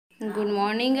Good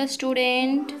morning,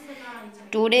 student.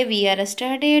 Today we are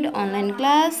started online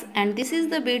class and this is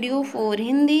the video for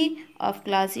Hindi of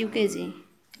class UKG.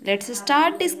 Let's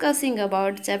start discussing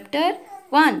about chapter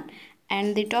 1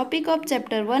 and the topic of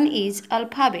chapter 1 is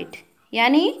alphabet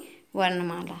यानी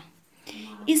वर्णमाला।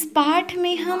 इस पाठ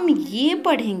में हम ये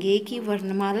पढ़ेंगे कि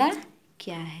वर्णमाला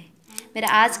क्या है। मेरा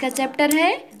आज का चैप्टर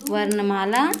है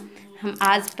वर्णमाला। हम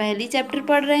आज पहली चैप्टर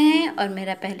पढ़ रहे हैं और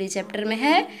मेरा पहले चैप्टर में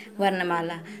है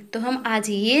वर्णमाला। तो हम आज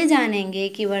ये जानेंगे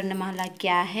कि वर्णमाला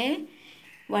क्या है,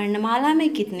 वर्णमाला में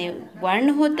कितने वर्ण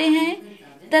होते हैं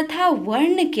तथा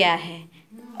वर्ण क्या है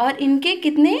और इनके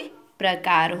कितने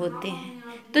प्रकार होते हैं।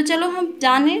 तो चलो हम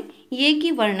जानें ये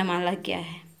कि वर्णमाला क्या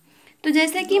है। तो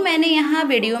जैसा कि मैंने यहाँ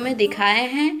वीडियो में दिखाया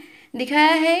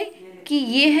है कि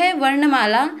ये है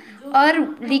वर्णमाला और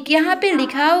यहाँ पे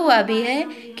लिखा हुआ भी है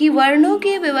कि वर्णों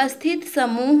के व्यवस्थित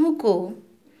समूह को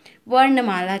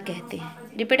वर्णमाला कहते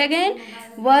हैं। रिपीट अगेन,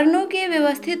 वर्णों के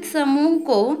व्यवस्थित समूह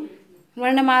को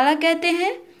वर्णमाला कहते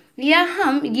हैं, या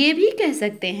हम ये भी कह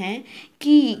सकते हैं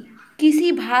कि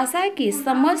किसी भाषा के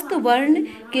समस्त वर्ण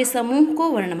के समूह को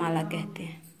वर्णमाला कहते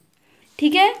हैं।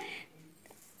 ठीक है,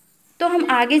 तो हम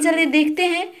आगे चले देखते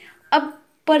हैं। अब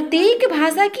प्रत्येक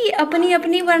भाषा की अपनी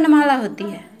अपनी वर्णमाला होती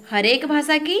है, हर एक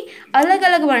भाषा की अलग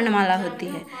अलग वर्णमाला होती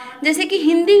है। जैसे कि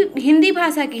हिंदी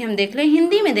भाषा की हम देख लें,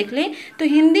 हिंदी में देख लें तो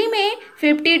हिंदी में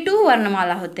 52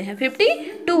 वर्णमाला होते हैं,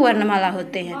 52 वर्णमाला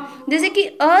होते हैं। जैसे कि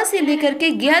अ से लेकर के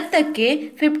ज्ञ तक के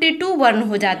 52 वर्ण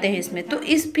हो जाते हैं इसमें। तो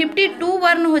इस 52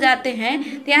 वर्ण हो जाते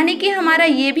हैं, तो यानी कि हमारा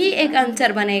ये भी एक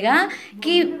आंसर बनेगा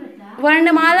कि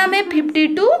वर्णमाला में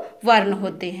 52 वर्ण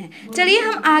होते हैं। चलिए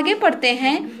हम आगे पढ़ते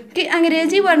हैं कि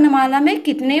अंग्रेजी वर्णमाला में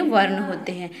कितने वर्ण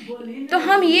होते हैं। तो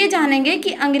हम ये जानेंगे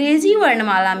कि अंग्रेजी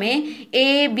वर्णमाला में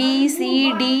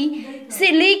ABCD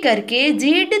से लेकर के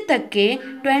Z तक के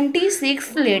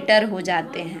 26 लेटर हो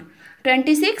जाते हैं,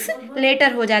 26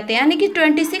 लेटर हो जाते हैं, यानी कि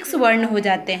 26 वर्ण हो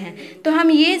जाते हैं। तो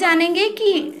हम ये जानेंगे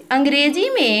कि अंग्रेजी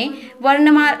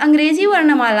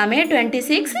वर्णमाला में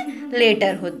 26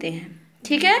 लेटर होते हैं।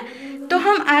 ठीक है, तो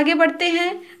हम आगे बढ़ते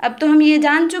हैं। अब तो हम ये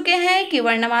जान चुके हैं कि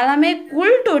वर्णमाला में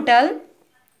कुल टोटल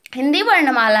हिंदी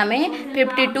वर्णमाला में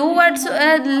 52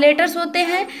 लेटर्स होते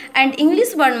हैं एंड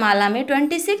इंग्लिश वर्णमाला में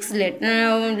 26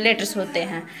 लेटर्स होते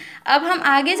हैं। अब हम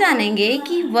आगे जानेंगे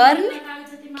कि वर्ण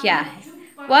क्या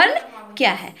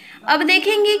है। अब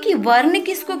देखेंगे कि वर्ण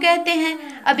किसको कहते हैं,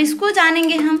 अब इसको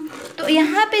जानेंगे हम। तो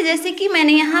यहाँ पे जैसे कि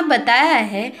मैंने यहाँ बताया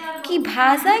है कि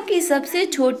भाषा की सबसे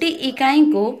छोटी इकाई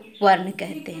को वर्ण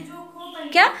कहते हैं।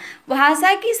 क्या?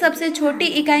 भाषा की सबसे छोटी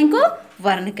इकाई को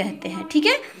वर्ण कहते हैं। ठीक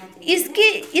है,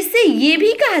 इससे ये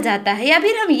भी कहा जाता है, या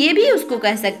फिर हम ये भी उसको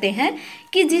कह सकते हैं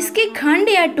कि जिसके खंड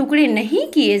या टुकड़े नहीं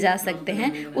किए जा सकते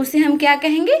हैं उसे हम क्या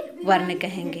कहेंगे? वर्ण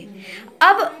कहेंगे।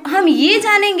 अब हम ये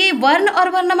जानेंगे, वर्ण और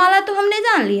वर्णमाला तो हमने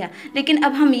जान लिया, लेकिन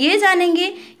अब हम ये जानेंगे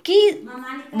कि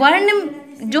वर्ण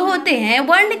जो होते हैं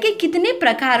वर्ण के कितने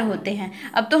प्रकार होते हैं।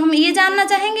 अब तो हम ये जानना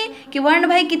चाहेंगे कि वर्ण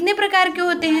भाई कितने प्रकार के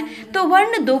होते हैं। तो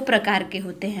वर्ण 2 प्रकार के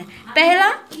होते हैं।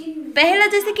 पहला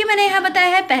जैसे कि मैंने यहाँ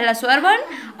बताया है, पहला स्वर वर्ण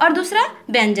और दूसरा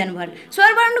व्यंजन वर्ण।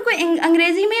 स्वर वर्ण को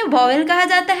अंग्रेजी में वॉवेल कहा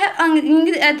जाता है,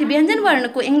 व्यंजन वर्ण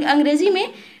को अंग्रेजी में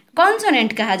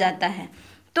कॉन्सोनेंट कहा जाता है।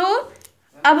 तो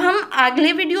अब हम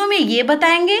अगले वीडियो में ये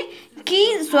बताएंगे कि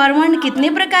स्वर वर्ण कितने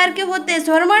प्रकार के होते हैं,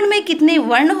 स्वर वर्ण में कितने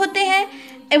वर्ण होते हैं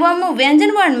एवं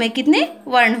व्यंजन वर्ण में कितने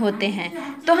वर्ण होते हैं।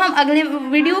 तो हम अगले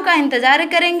वीडियो का इंतज़ार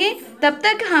करेंगे, तब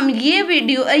तक हम ये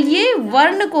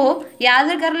वर्ण को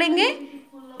याद कर लेंगे।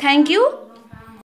 Thank you.